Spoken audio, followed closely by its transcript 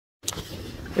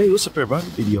Hey, what's up, everybody?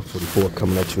 Video 44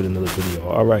 coming at you with another video.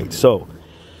 All right, so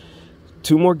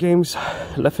 2 more games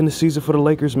left in the season for the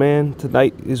Lakers, man.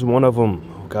 Tonight is one of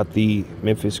them. Got the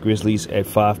Memphis Grizzlies at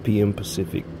 5 p.m.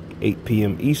 Pacific, 8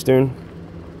 p.m. Eastern.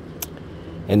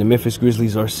 And the Memphis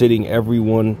Grizzlies are sitting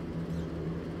everyone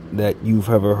that you've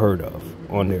ever heard of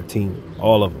on their team.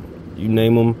 All of them. You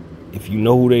name them. If you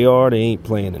know who they are, they ain't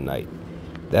playing tonight.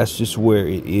 That's just where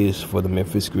it is for the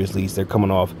Memphis Grizzlies. They're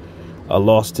coming off a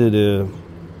loss to the...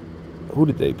 Who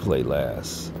did they play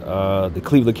last? The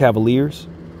Cleveland Cavaliers.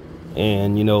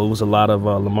 And, you know, it was a lot of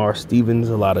Lamar Stevens,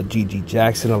 a lot of G.G.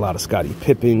 Jackson, a lot of Scottie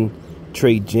Pippen,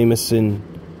 Trey Jemison.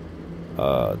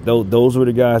 Those were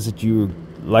the guys that you were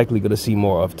likely going to see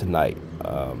more of tonight.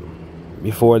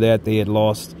 Before that, they had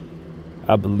lost,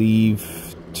 I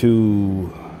believe, to,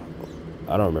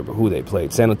 I don't remember who they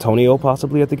played. San Antonio,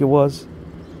 possibly, I think it was.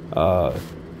 Yeah,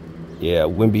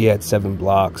 Wemby had 7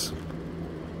 blocks.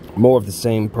 More of the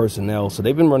same personnel. So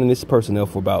they've been running this personnel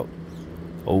for about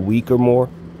a week or more.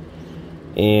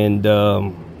 And,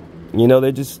 you know,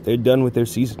 they're done with their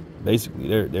season.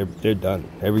 Basically, they're done.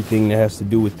 Everything that has to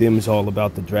do with them is all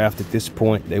about the draft at this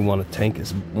point. They want to tank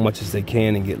as much as they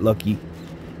can and get lucky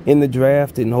in the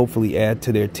draft and hopefully add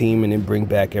to their team and then bring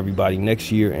back everybody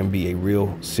next year and be a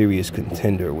real serious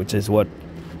contender, which is what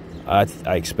I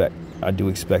expect. I do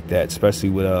expect that, especially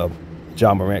with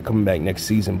John Morant coming back next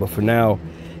season. But for now,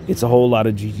 it's a whole lot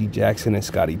of G.G. Jackson and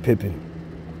Scottie Pippen.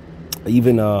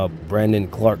 Even Brandon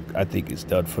Clark, I think, is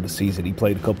done for the season. He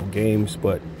played a couple games,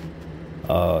 but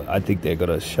I think they're going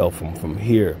to shelf him from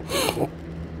here.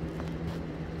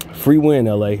 Free win,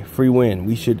 L.A. Free win.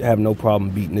 We should have no problem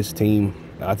beating this team.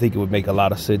 I think it would make a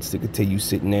lot of sense to continue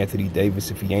sitting Anthony Davis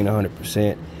if he ain't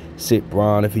 100%. Sit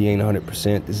Bron if he ain't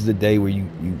 100%. This is the day where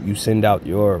you send out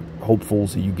your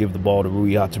hopefuls and you give the ball to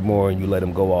Rui Hachimura and you let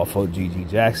him go off of G.G.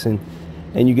 Jackson.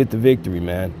 And you get the victory,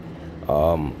 man.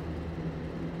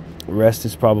 Rest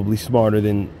is probably smarter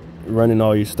than running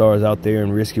all your stars out there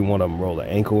and risking one of them roll an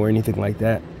ankle or anything like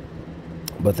that.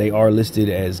 But they are listed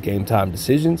as game time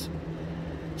decisions.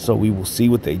 So we will see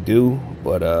what they do.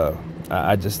 But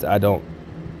I don't.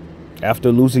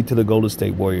 After losing to the Golden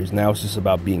State Warriors, now it's just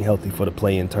about being healthy for the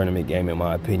play-in tournament game, in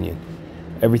my opinion.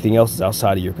 Everything else is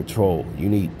outside of your control. You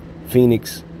need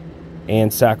Phoenix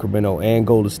and Sacramento and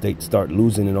Golden State start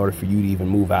losing in order for you to even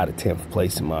move out of 10th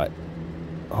place, in my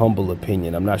humble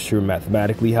opinion. I'm not sure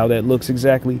mathematically how that looks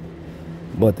exactly,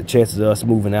 but the chances of us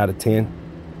moving out of 10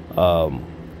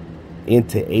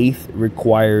 into 8th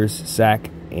requires Sac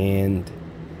and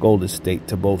Golden State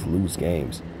to both lose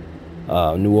games.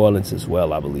 New Orleans as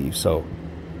well, I believe. So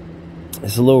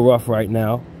it's a little rough right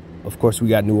now. Of course, we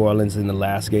got New Orleans in the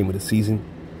last game of the season.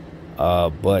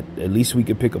 But at least we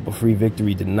could pick up a free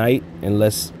victory tonight,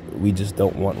 unless we just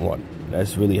don't want one.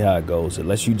 That's really how it goes.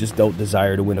 Unless you just don't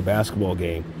desire to win a basketball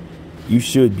game, you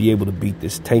should be able to beat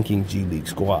this tanking G League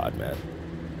squad, man.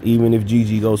 Even if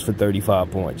GG goes for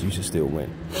 35 points, you should still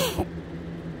win.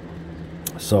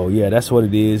 So, yeah, that's what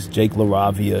it is. Jake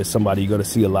LaRavia is somebody you're going to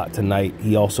see a lot tonight.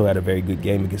 He also had a very good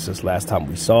game against us last time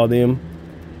we saw them.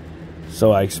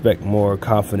 So I expect more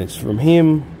confidence from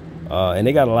him. And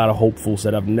they got a lot of hopefuls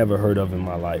that I've never heard of in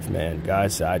my life, man.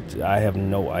 Guys, I have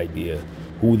no idea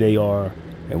who they are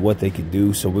and what they could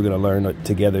do. So we're going to learn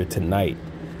together tonight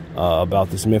about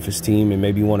this Memphis team. And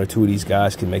maybe 1 or 2 of these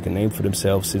guys can make a name for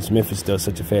themselves, since Memphis does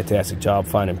such a fantastic job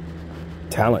finding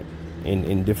talent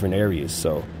in different areas.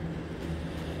 So,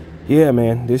 yeah,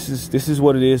 man, this is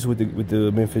what it is with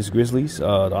the Memphis Grizzlies.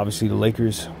 Obviously, the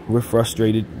Lakers, we're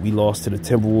frustrated. We lost to the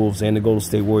Timberwolves and the Golden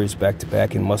State Warriors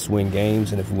back-to-back in must-win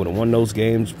games. And if we would have won those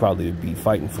games, probably would be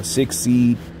fighting for 6th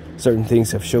seed. Certain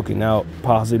things have shaken out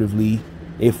positively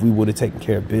if we would have taken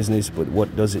care of business. But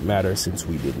what does it matter since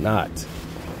we did not?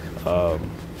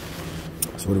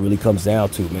 That's what it really comes down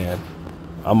to, man.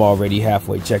 I'm already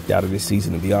halfway checked out of this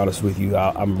season, to be honest with you.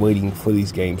 I'm waiting for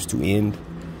these games to end.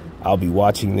 I'll be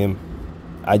watching them.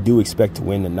 I do expect to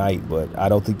win tonight, but I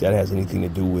don't think that has anything to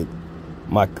do with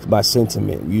my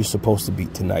sentiment. You're supposed to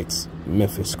beat tonight's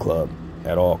Memphis club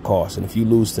at all costs. And if you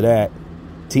lose to that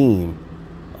team,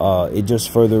 it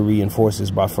just further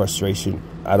reinforces my frustration.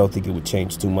 I don't think it would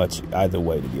change too much either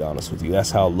way, to be honest with you. That's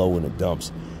how low in the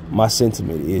dumps my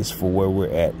sentiment is for where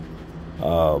we're at.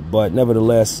 But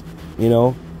nevertheless, you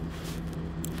know,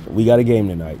 we got a game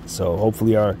tonight. So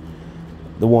hopefully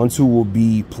the ones who will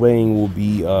be playing will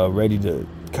be ready to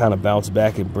kind of bounce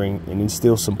back and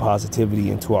instill some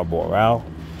positivity into our morale.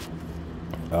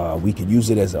 We could use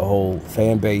it as a whole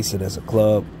fan base and as a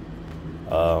club.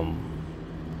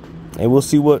 And we'll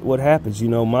see what happens. You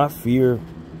know, my fear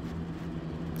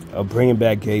of bringing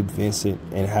back Gabe Vincent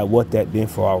and what that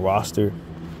did for our roster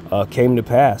came to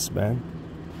pass, man.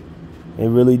 It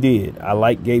really did. I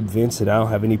like Gabe Vincent. I don't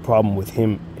have any problem with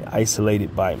him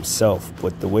isolated by himself.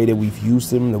 But the way that we've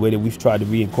used him, the way that we've tried to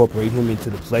reincorporate him into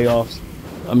the playoffs,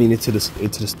 I mean into the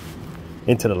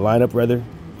lineup rather,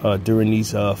 during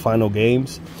these final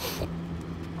games,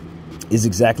 is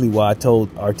exactly why I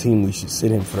told our team we should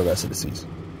sit him for the rest of the season.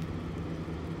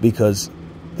 Because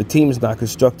the team is not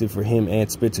constructed for him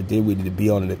and Spencer Dinwiddie to be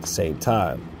on it at the same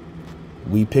time.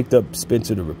 We picked up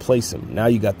Spencer to replace him. Now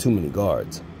you got too many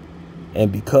guards.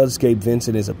 And because Gabe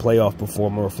Vincent is a playoff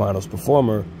performer or finals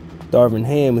performer, Darvin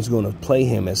Ham is going to play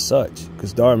him as such.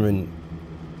 Because Darvin's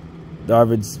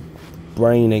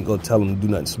brain ain't going to tell him to do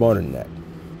nothing smarter than that.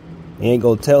 He ain't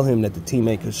going to tell him that the team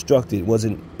ain't constructed,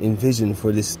 wasn't envisioned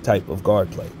for this type of guard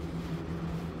play.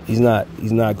 He's not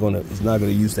going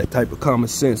to use that type of common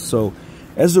sense. So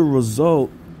as a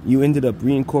result, you ended up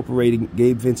reincorporating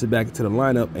Gabe Vincent back into the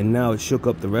lineup, and now it shook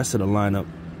up the rest of the lineup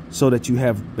so that you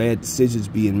have bad decisions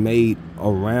being made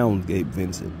around Gabe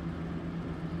Vincent.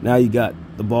 Now you got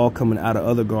the ball coming out of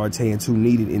other guards' hands who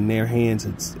need it in their hands.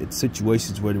 It's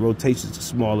situations where the rotations are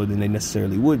smaller than they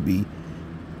necessarily would be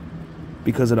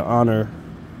because of the honor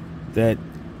that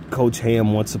Coach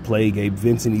Ham wants to play Gabe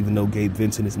Vincent, even though Gabe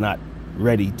Vincent is not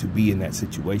ready to be in that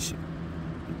situation.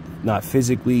 Not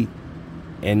physically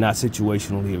and not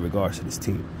situationally in regards to this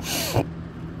team.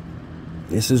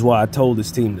 This is why I told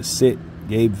this team to sit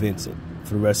Gabe Vincent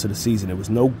for the rest of the season. It was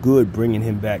no good bringing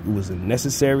him back. It wasn't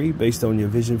necessary based on your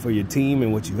vision for your team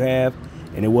and what you have,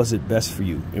 and it wasn't best for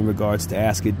you in regards to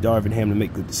asking Darvin Ham to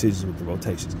make good decisions with the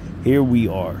rotations. Here we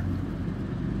are.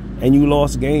 And you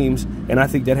lost games, and I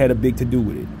think that had a big to do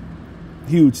with it.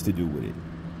 Huge to do with it.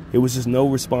 It was just no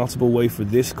responsible way for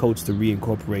this coach to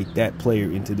reincorporate that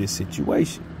player into this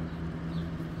situation.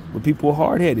 But people are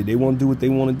hard-headed. They want to do what they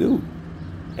want to do.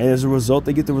 And as a result,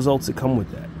 they get the results that come with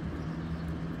that.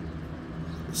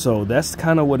 So that's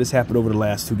kind of what has happened over the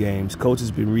last two games. Coach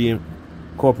has been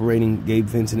reincorporating Gabe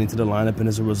Vincent into the lineup, and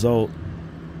as a result,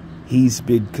 he's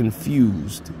been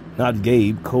confused. Not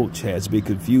Gabe, Coach has been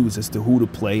confused as to who to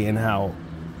play and how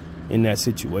in that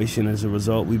situation. As a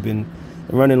result, we've been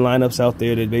running lineups out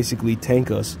there that basically tank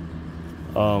us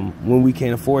when we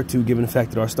can't afford to, given the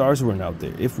fact that our stars weren't out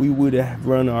there. If we would have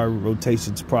run our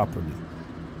rotations properly,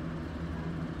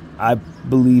 I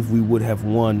believe we would have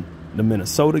won the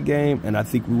Minnesota game, and I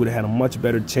think we would have had a much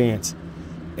better chance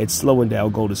at slowing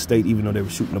down Golden State, even though they were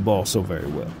shooting the ball so very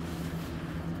well.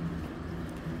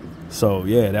 So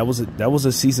yeah, that was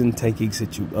a season tanking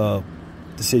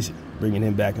decision, bringing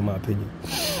him back, in my opinion.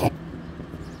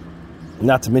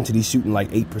 Not to mention he's shooting like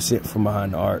 8% from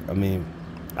behind the arc. I mean,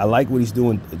 I like what he's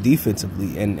doing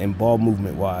defensively and ball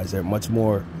movement wise. There's much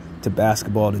more to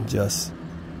basketball than just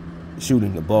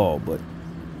shooting the ball. But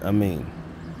I mean,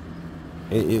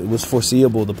 it was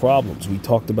foreseeable, the problems. We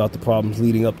talked about the problems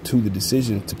leading up to the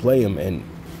decision to play him, and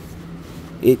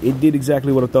it did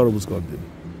exactly what I thought it was going to do.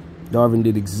 Darvin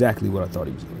did exactly what I thought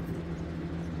he was going to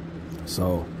do.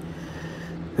 So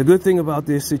the good thing about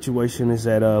this situation is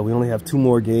that we only have 2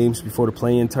 more games before the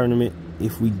play-in tournament.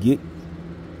 If we get,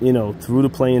 through the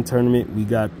play-in tournament, we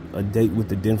got a date with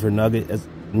the Denver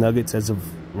Nuggets as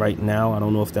of right now. I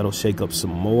don't know if that'll shake up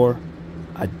some more.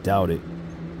 I doubt it.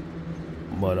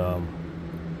 But I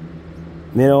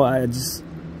just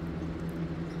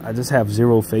have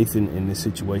zero faith in this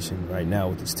situation right now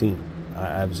with this team.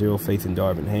 I have zero faith in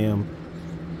Darvin Ham,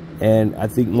 and I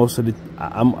think most of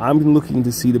I'm looking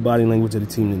to see the body language of the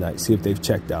team tonight. See if they've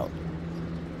checked out.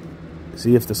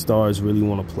 See if the stars really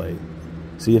want to play.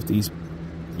 See if these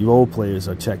role players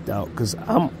are checked out. Because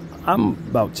I'm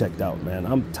about checked out, man.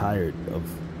 I'm tired of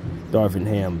Darvin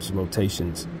Ham's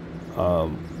rotations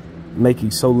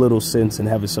making so little sense and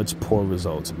having such poor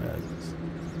results, man.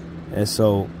 And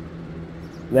so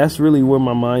that's really where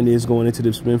my mind is going into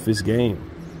this Memphis game.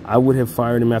 I would have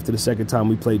fired him after the second time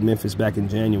we played Memphis back in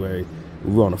January.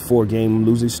 We were on a 4-game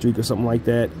losing streak or something like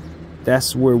that.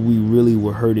 That's where we really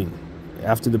were hurting.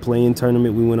 After the play-in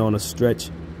tournament, we went on a stretch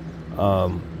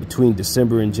between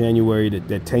December and January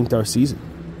that tanked our season,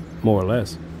 more or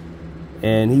less.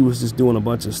 And he was just doing a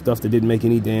bunch of stuff that didn't make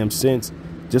any damn sense,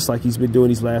 just like he's been doing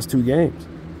these last 2 games.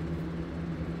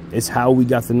 It's how we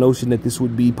got the notion that this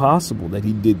would be possible, that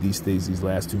he did these things these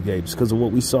last 2 games, because of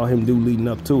what we saw him do leading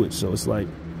up to it. So it's like,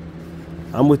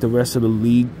 I'm with the rest of the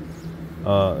league,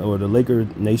 or the Laker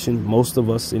nation, most of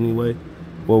us anyway,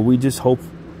 where we just hope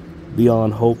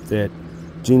beyond hope that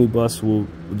Jeannie Buss will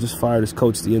just fire this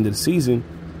coach at the end of the season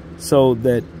so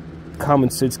that common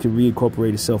sense can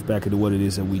reincorporate itself back into what it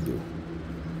is that we do.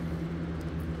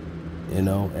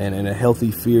 And a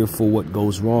healthy fear for what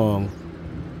goes wrong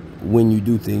when you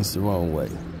do things the wrong way.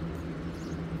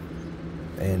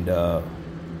 And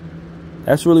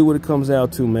that's really what it comes down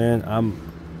to, man.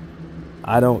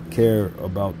 I don't care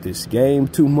about this game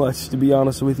too much, to be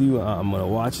honest with you. I'm going to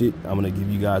watch it. I'm going to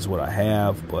give you guys what I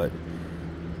have. But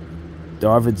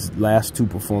Darvin's last 2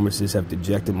 performances have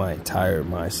dejected my entire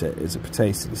mindset as it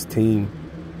pertains to this team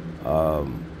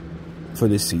for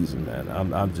this season, man.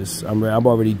 I'm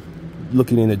already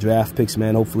looking into draft picks,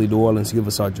 man. Hopefully New Orleans give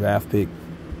us our draft pick.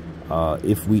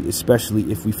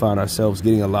 Especially if we find ourselves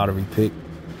getting a lottery pick.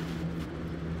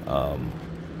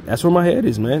 That's where my head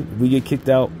is, man. If we get kicked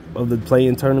out of the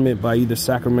play-in tournament by either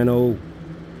Sacramento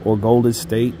or Golden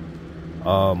State,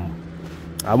 I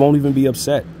won't even be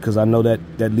upset, because I know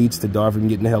that leads to Darvin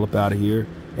getting the hell up out of here,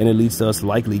 and it leads to us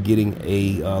likely getting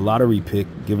a lottery pick,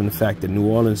 given the fact that New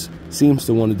Orleans seems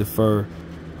to want to defer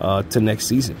to next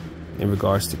season in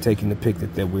regards to taking the pick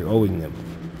that we're owing them.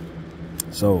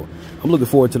 So I'm looking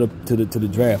forward to the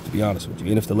draft, to be honest with you.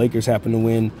 And if the Lakers happen to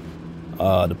win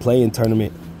the play-in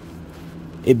tournament,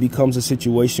 it becomes a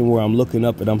situation where I'm looking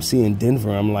up and I'm seeing Denver.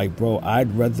 I'm like, bro,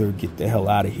 I'd rather get the hell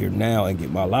out of here now and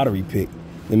get my lottery pick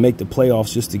than make the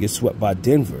playoffs just to get swept by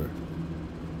Denver.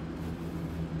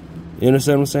 You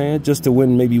understand what I'm saying? Just to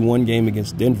win maybe one game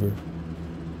against Denver.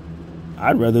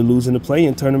 I'd rather lose in the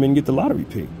play-in tournament and get the lottery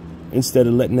pick instead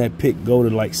of letting that pick go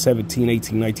to like 17,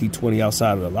 18, 19, 20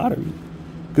 outside of the lottery.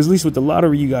 Because at least with the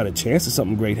lottery, you got a chance of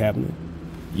something great happening.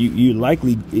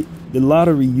 The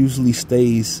lottery usually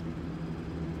stays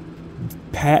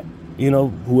pat, you know,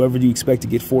 whoever you expect to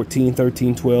get 14,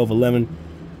 13, 12, 11,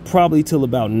 probably till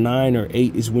about 9 or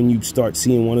 8 is when you start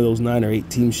seeing one of those 9 or 8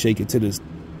 teams shake it to this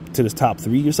top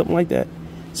 3 or something like that.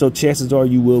 So chances are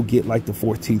you will get like the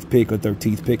 14th pick or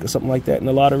 13th pick or something like that in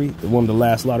the lottery, one of the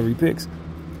last lottery picks.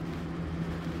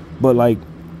 But like,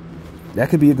 that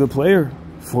could be a good player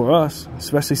for us,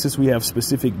 especially since we have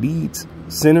specific needs,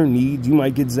 center needs. You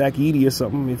might get Zach Edey or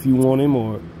something if you want him,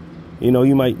 or, you know,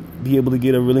 you might be able to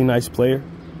get a really nice player.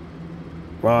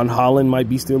 Ron Holland might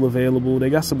be still available.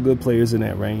 They got some good players in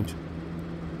that range.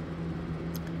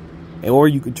 Or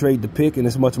you could trade the pick, and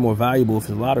it's much more valuable if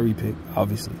it's a lottery pick,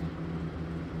 obviously.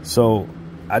 So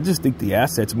I just think the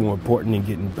asset's more important than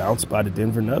getting bounced by the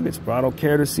Denver Nuggets, bro. I don't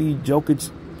care to see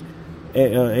Jokic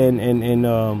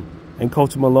and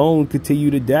Coach Malone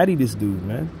continue to daddy this dude,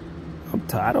 man.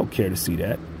 I don't care to see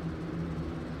that.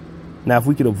 Now, if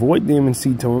we could avoid them and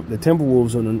see the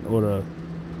Timberwolves or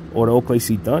the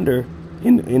OKC Thunder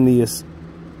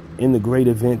in the great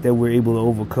event that we're able to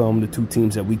overcome the 2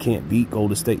 teams that we can't beat,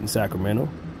 Golden State and Sacramento,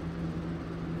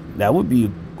 that would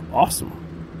be awesome.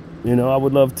 You know, I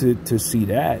would love to see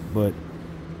that. But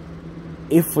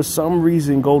if for some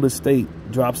reason Golden State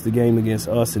drops the game against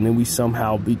us and then we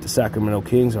somehow beat the Sacramento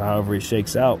Kings, or however it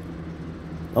shakes out,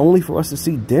 only for us to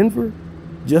see Denver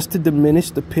just to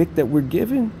diminish the pick that we're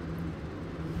given,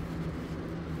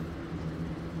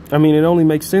 I mean, it only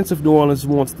makes sense if New Orleans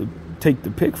wants to take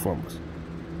the pick from us.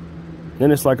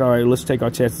 Then it's like, all right, let's take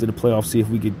our chances of the playoffs, see if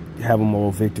we could have a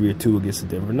moral victory or 2 against the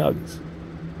Denver Nuggets.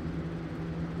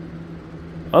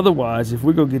 Otherwise, if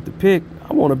we're going to get the pick,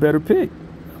 I want a better pick.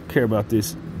 I don't care about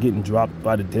this getting dropped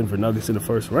by the Denver Nuggets in the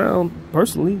first round,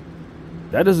 personally.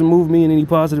 That doesn't move me in any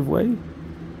positive way.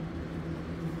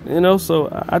 You know, so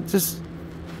I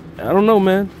don't know,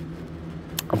 man.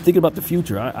 I'm thinking about the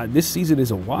future. This season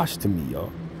is a wash to me,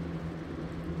 y'all.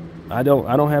 I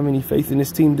don't have any faith in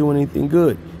this team doing anything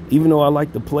good. Even though I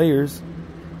like the players,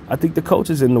 I think the coach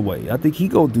is in the way. I think he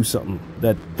gonna do something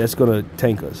that's gonna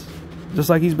tank us. Just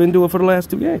like he's been doing for the last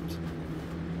 2 games.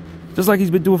 Just like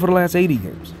he's been doing for the last 80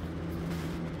 games.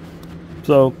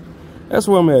 So that's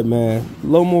where I'm at, man.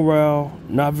 Low morale,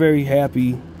 not very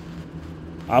happy.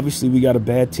 Obviously, we got a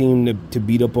bad team to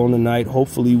beat up on tonight.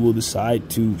 Hopefully, we'll decide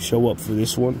to show up for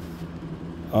this one.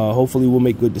 Hopefully, we'll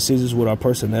make good decisions with our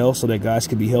personnel so that guys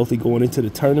can be healthy going into the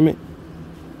tournament.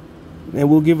 And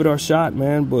we'll give it our shot,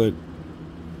 man. But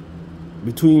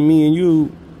between me and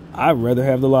you, I'd rather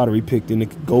have the lottery pick than to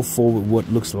go forward what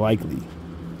looks likely.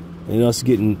 And us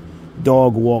getting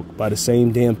dog walked by the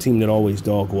same damn team that always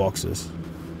dog walks us.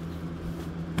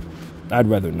 I'd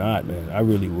rather not, man. I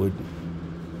really wouldn't.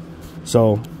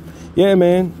 So, yeah,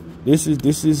 man, this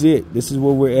is it. This is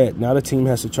where we're at. Now the team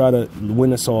has to try to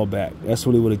win us all back. That's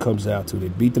really what it comes down to. They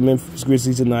beat the Memphis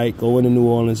Grizzlies tonight, go into New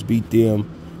Orleans, beat them,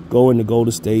 go into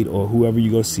Golden State or whoever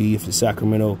you're going to see, if it's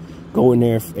Sacramento, go in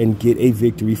there and get a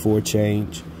victory for a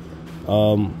change.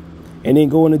 And then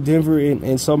go into Denver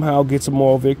and somehow get some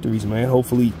more victories, man.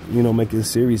 Hopefully, you know, make a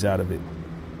series out of it.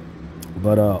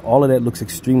 But all of that looks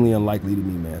extremely unlikely to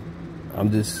me, man.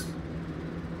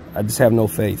 I just have no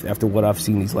faith after what I've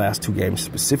seen these last 2 games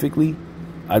specifically.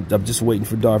 I'm just waiting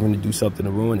for Darvin to do something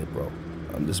to ruin it, bro.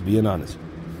 I'm just being honest.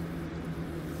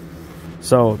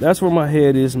 So that's where my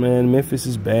head is, man. Memphis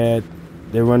is bad.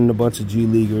 They're running a bunch of G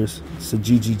Leaguers. It's a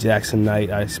G.G. Jackson night.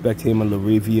 I expect him and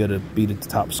Larivia to be the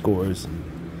top scorers.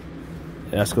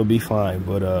 That's going to be fine.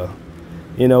 But,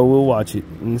 you know, we'll watch it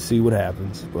and see what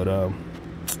happens. But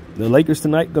the Lakers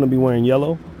tonight going to be wearing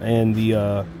yellow. And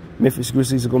the Memphis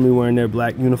Grizzlies are going to be wearing their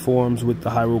black uniforms with the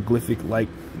hieroglyphic-like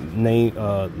name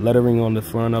lettering on the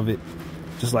front of it,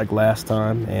 just like last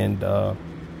time. And,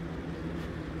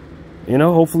 you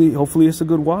know, hopefully it's a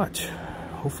good watch.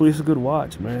 Hopefully it's a good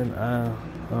watch, man. I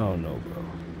don't know, bro.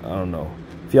 I don't know.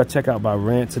 If y'all check out my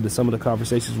rants and some of the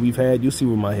conversations we've had, you'll see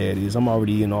where my head is. I'm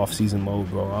already in off-season mode,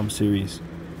 bro. I'm serious.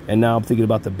 And now I'm thinking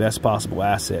about the best possible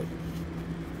asset.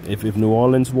 If New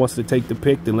Orleans wants to take the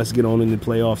pick, then let's get on in the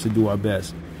playoffs and do our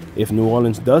best. If New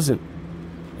Orleans doesn't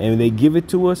and they give it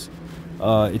to us,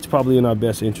 it's probably in our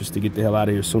best interest to get the hell out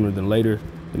of here sooner than later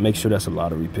and make sure that's a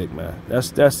lottery pick, man.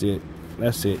 That's it.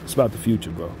 That's it. It's about the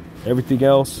future, bro. Everything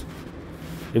else,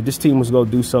 if this team was going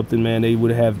to do something, man, they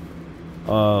would have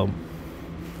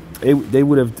they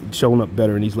would have shown up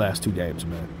better in these last 2 games,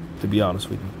 man, to be honest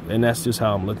with you. And that's just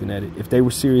how I'm looking at it. If they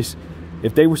were serious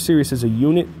as a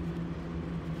unit,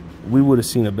 we would have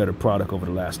seen a better product over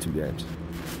the last 2 games.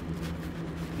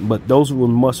 But those were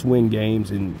must-win games,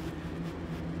 and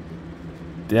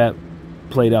that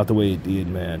played out the way it did,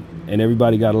 man. And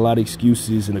everybody got a lot of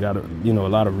excuses and got a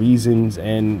lot of reasons,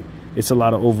 and it's a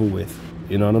lot of over with.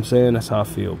 You know what I'm saying? That's how I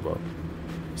feel, bro.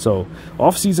 So,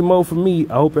 off-season mode for me.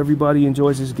 I hope everybody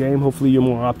enjoys this game. Hopefully you're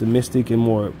more optimistic and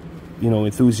more,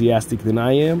 enthusiastic than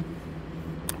I am.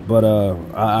 But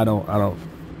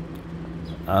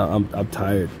I'm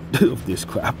tired of this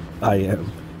crap. I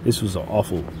am. This was an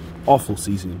awful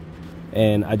season.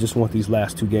 And I just want these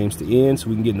last 2 games to end so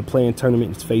we can get in the play-in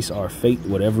tournament and face our fate,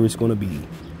 whatever it's going to be.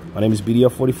 My name is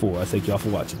BDL44. I thank y'all for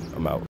watching. I'm out.